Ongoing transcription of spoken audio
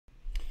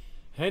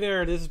Hey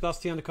there, this is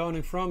Bastiaan de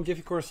Koning from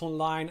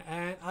JiffyCoursesOnline,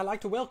 and I'd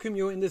like to welcome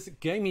you in this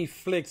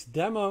GamiFlix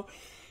demo.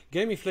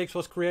 GamiFlix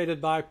was created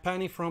by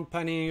Penny from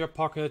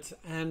PennyInYourPocket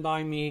and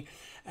by me,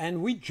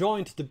 and we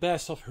joined the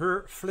best of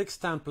her Flix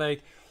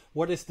template,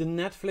 what is the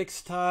Netflix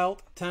style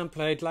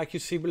template like you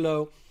see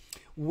below,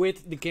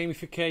 with the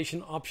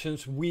gamification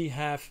options we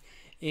have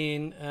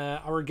in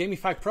our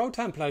Gamify Pro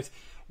template.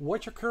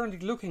 What you're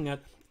currently looking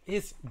at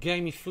is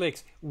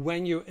GamiFlix.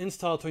 When you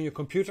install it on your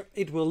computer,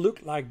 it will look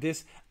like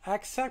this,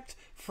 except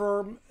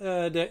for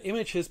the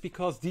images,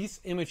 because these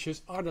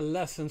images are the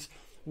lessons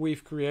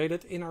we've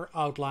created in our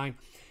outline.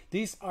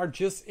 These are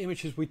just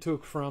images we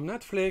took from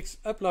Netflix,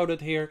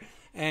 uploaded here,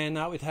 and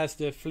now it has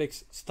the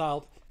Flix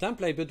styled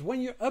template. But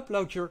when you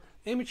upload your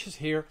images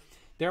here,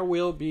 there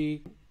will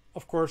be,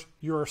 of course,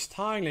 your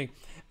styling.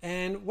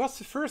 And what's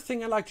the first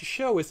thing I like to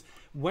show is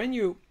when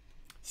you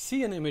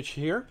see an image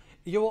here,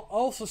 you will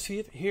also see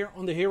it here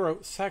on the hero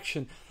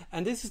section,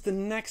 and this is the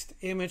next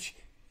image,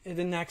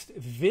 the next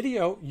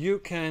video you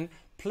can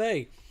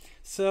play.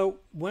 So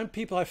when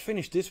people have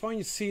finished this one,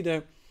 you see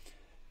the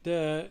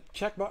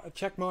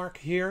check mark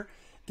here.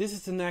 This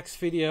is the next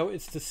video.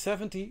 It's the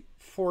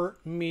 74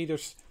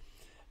 meters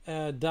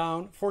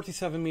down,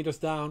 47 meters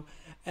down,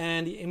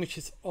 and the image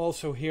is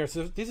also here.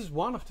 So this is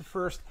one of the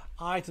first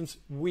items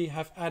we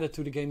have added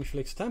to the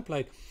GamiFlix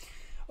template.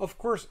 Of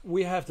course,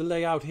 we have the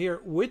layout here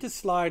with the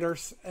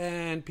sliders,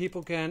 and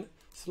people can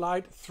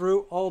slide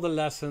through all the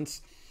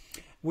lessons.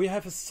 We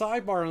have a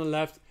sidebar on the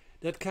left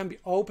that can be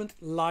opened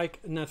like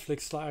a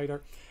Netflix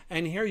slider.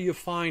 And here you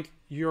find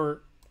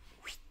your,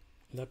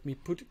 let me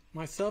put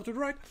myself to the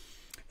right,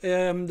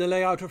 the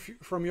layout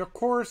from your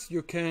course.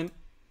 You can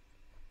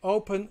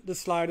open the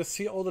slider,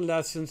 see all the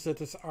lessons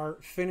that are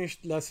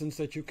finished lessons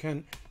that you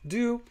can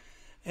do.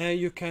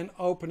 You can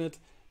open it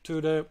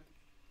to the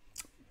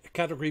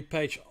category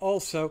page.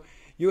 Also,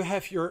 you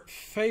have your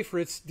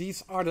favorites.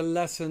 These are the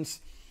lessons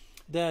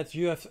that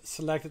you have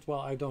selected. Well,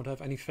 I don't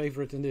have any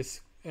favorite in this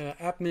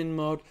admin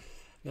mode.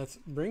 Let's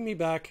bring me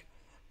back,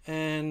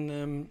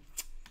 and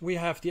we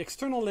have the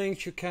external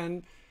links. You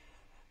can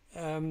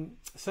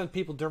send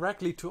people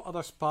directly to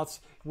other spots.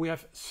 We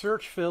have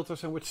search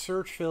filters, and with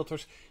search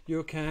filters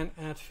you can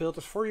add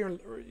filters for your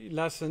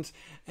lessons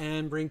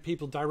and bring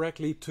people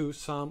directly to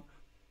some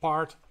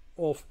part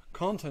of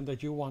content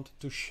that you want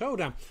to show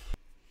them.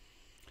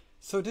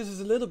 So this is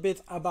a little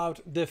bit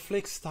about the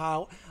Flix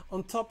style.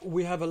 On top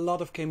we have a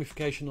lot of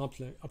gamification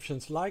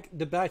options like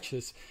the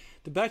badges.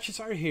 The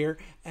badges are here,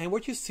 and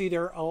what you see,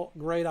 they're all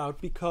grayed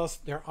out because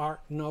there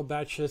are no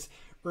badges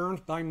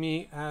earned by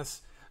me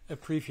as a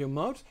preview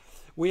mode.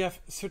 We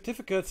have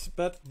certificates,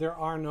 but there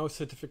are no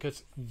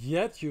certificates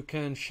yet. You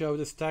can show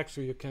this text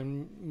or you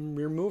can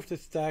remove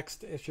this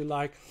text as you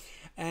like.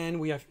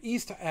 And we have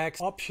Easter eggs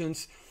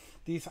options.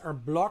 These are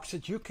blocks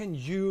that you can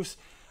use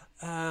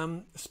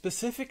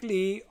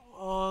specifically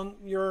on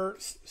your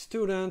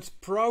students'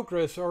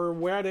 progress or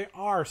where they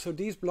are. So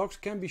these blocks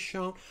can be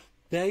shown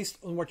based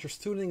on what your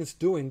student is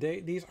doing.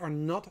 These are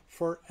not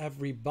for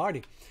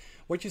everybody.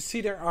 What you see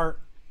there are,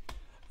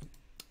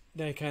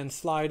 they can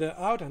slide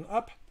out and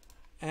up,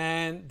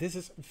 and this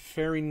is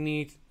very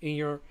neat in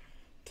your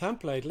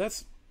template.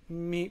 Let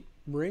me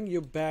bring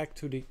you back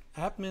to the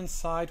admin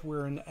side.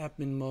 We're in the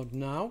admin mode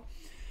now,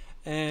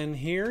 and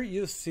here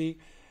you see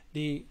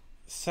the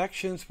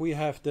sections. We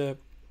have the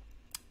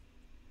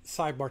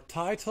sidebar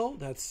title,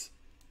 that's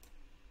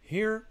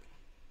here.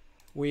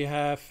 We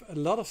have a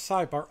lot of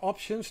sidebar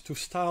options to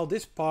style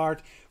this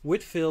part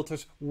with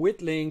filters,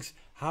 with links,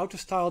 how to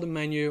style the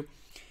menu.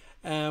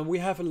 We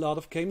have a lot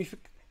of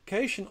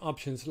gamification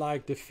options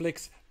like the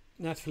Netflix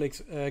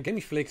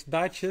GamiFlix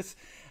badges,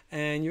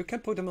 and you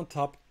can put them on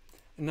top.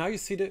 And now you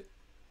see the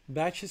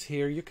badges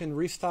here. You can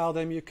restyle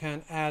them. You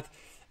can add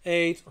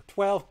 8 or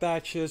 12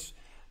 badges,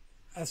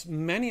 as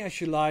many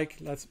as you like.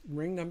 Let's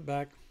bring them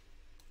back.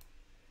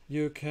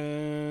 You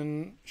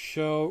can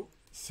show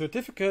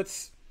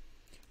certificates.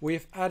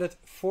 We've added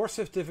 4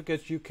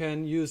 certificates you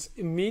can use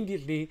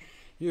immediately.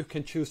 You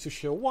can choose to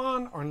show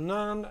 1 or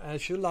none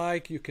as you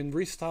like. You can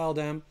restyle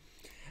them.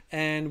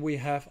 And we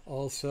have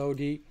also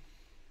the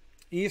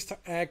Easter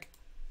egg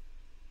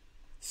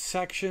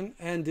section,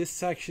 and this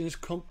section is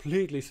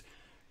completely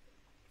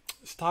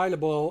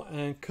stylable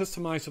and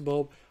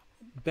customizable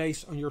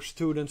based on your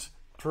students'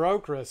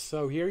 progress.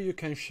 So here you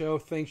can show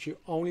things you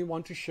only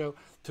want to show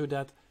to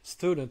that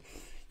student.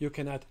 You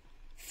can add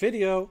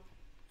video,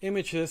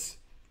 images,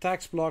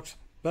 text blocks,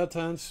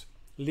 buttons,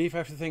 leave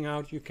everything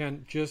out. You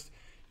can just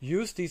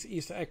use these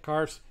Easter egg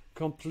cards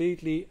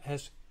completely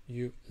as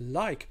you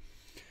like.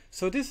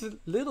 So this is a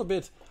little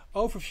bit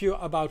overview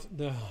about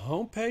the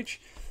homepage.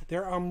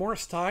 There are more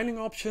styling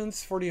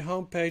options for the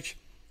homepage.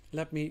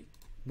 Let me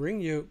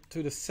bring you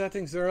to the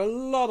settings. There are a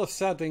lot of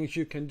settings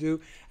you can do,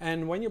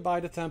 and when you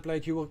buy the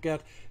template you will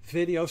get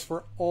videos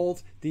for all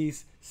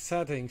these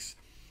settings.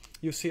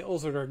 You see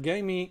also there are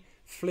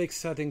GamiFlix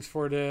settings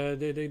for the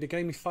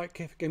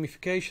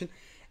gamification.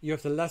 You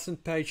have the lesson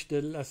page,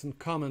 the lesson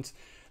comments.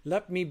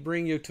 Let me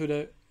bring you to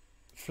the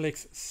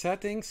Flix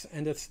settings,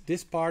 and that's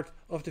this part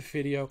of the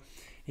video.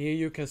 Here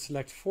you can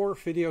select 4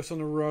 videos on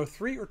a row,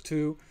 3 or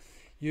 2.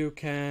 You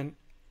can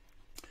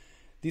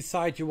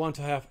decide you want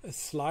to have a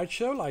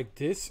slideshow like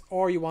this,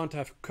 or you want to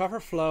have cover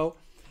flow,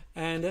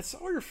 and that's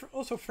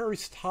also very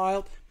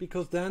styled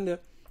because then the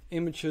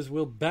images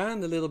will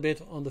bend a little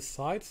bit on the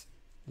sides.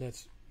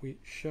 We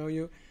show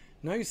you.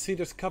 Now you see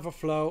there's cover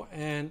flow,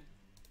 and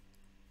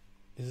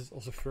this is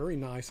also very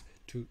nice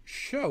to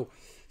show.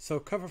 So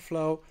cover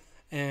flow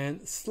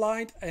and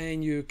slide,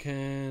 and you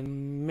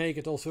can make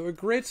it also a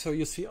grid so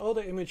you see all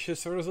the images.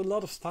 So there's a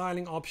lot of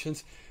styling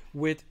options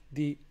with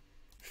the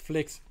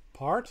Flix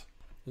part.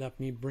 Let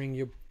me bring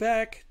you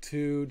back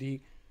to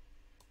the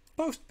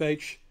post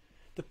page.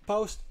 The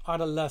post are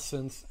the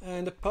lessons,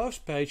 and the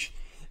post page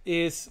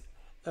is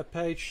a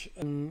page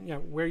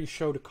where you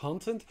show the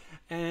content.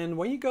 And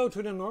when you go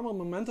to the normal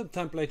momentum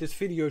template, this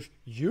video is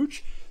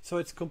huge, so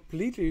it's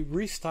completely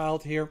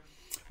restyled here.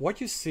 What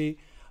you see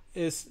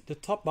is the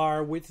top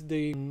bar with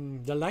the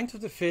length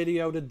of the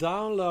video, the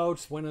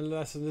downloads, when a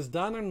lesson is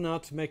done or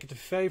not, make it a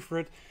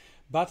favorite,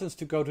 buttons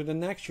to go to the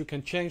next, you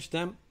can change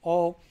them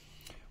all.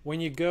 When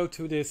you go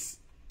to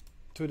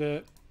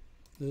the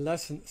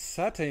lesson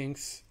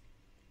settings,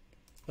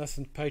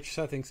 lesson page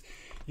settings,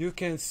 you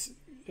can say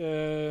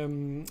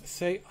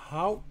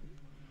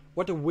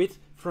what the width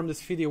from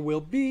this video will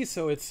be.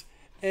 So it's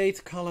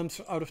 8 columns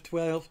out of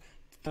 12,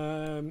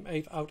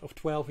 8 out of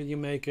 12, and you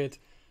make it,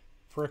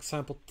 for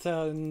example,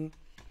 10,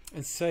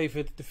 and save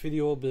it. The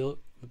video will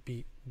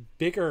be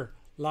bigger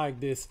like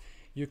this.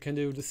 You can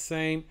do the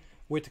same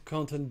with the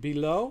content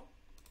below.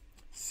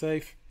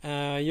 Save.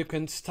 You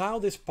can style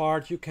this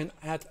part. You can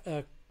add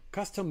a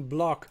custom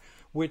block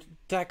with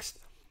text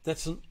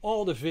that's in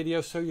all the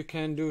videos, so you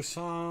can do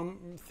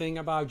something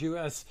about you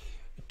as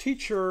a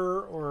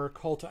teacher or a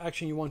call to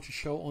action you want to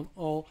show on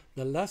all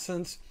the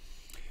lessons.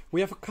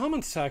 We have a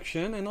comment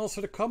section, and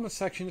also the comment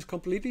section is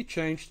completely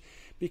changed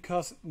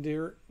because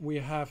there we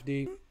have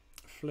the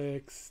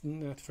Netflix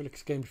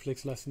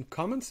GamiFlix lesson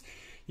comments.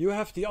 You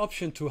have the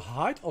option to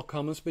hide all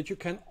comments, but you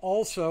can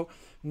also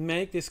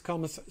make this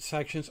comment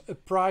sections a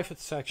private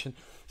section.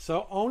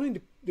 So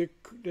only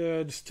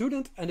the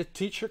student and the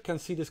teacher can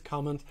see this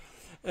comment.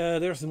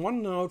 There's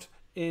one note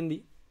in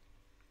the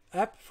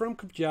app from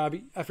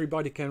Kajabi.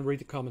 Everybody can read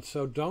the comments,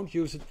 so don't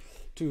use it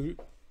to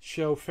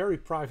show very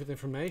private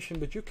information,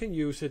 but you can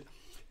use it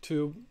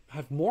to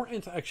have more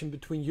interaction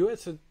between you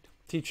as a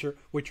teacher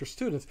with your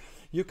students.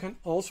 You can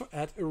also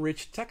add a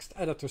rich text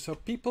editor, so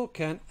people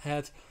can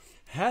add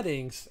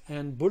headings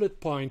and bullet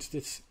points.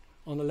 That's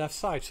on the left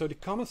side. So the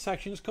comment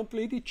section is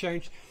completely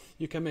changed.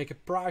 You can make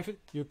it private,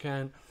 you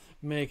can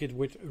make it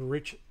with a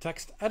rich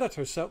text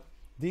editor. So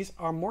these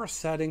are more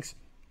settings.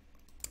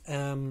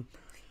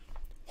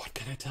 What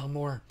can I tell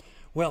more?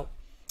 Well,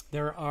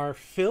 there are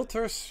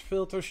filters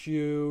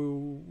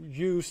you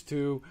use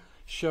to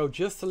show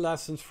just the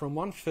lessons from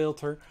one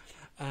filter.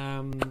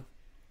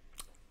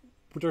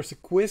 There's a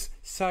quiz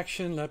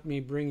section. Let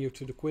me bring you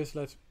to the quiz.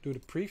 Let's do the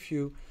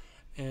preview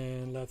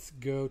and let's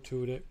go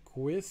to the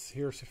quiz.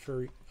 Here's a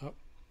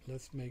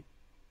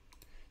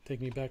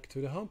take me back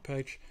to the home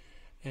page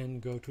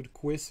and go to the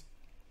quiz.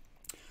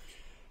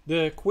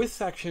 The quiz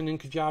section in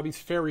Kajabi is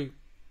very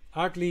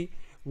ugly.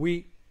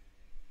 We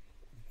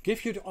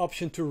give you the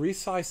option to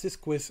resize this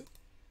quiz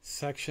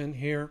section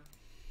here.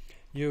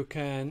 You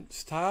can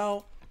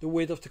style the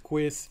width of the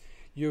quiz.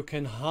 You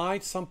can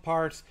hide some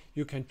parts.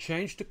 You can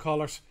change the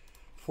colors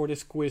for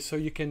this quiz, so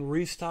you can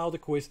restyle the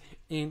quiz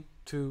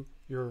into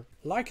your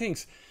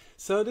likings.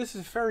 So this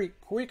is a very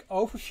quick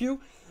overview.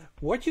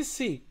 What you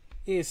see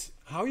is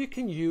how you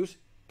can use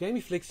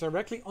GamiFlix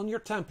directly on your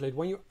template.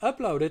 When you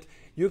upload it,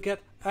 you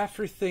get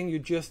everything you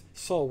just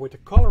saw with the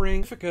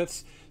coloring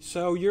certificates,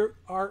 so you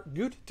are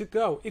good to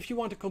go. If you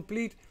want a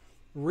complete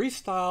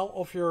restyle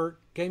of your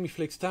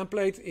GamiFlix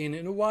template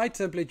in a white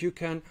template, you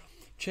can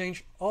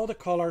change all the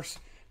colors.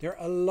 There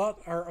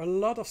are a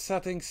lot of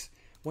settings.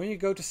 When you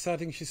go to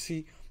settings, you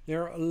see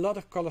there are a lot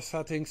of color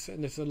settings,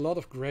 and there's a lot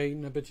of gray,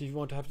 but if you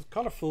want to have it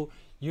colorful,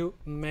 you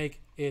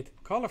make it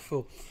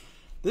colorful.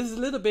 This is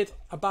a little bit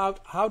about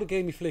how the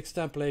GamiFlix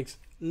template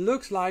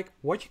looks like,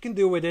 what you can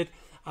do with it.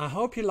 I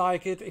hope you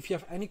like it. If you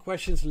have any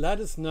questions, let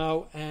us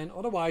know, and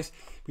otherwise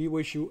we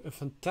wish you a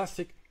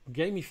fantastic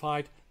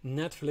gamified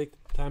Netflix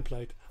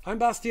template. I'm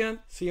Bastian.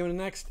 See you in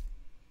the next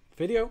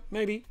video,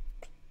 maybe.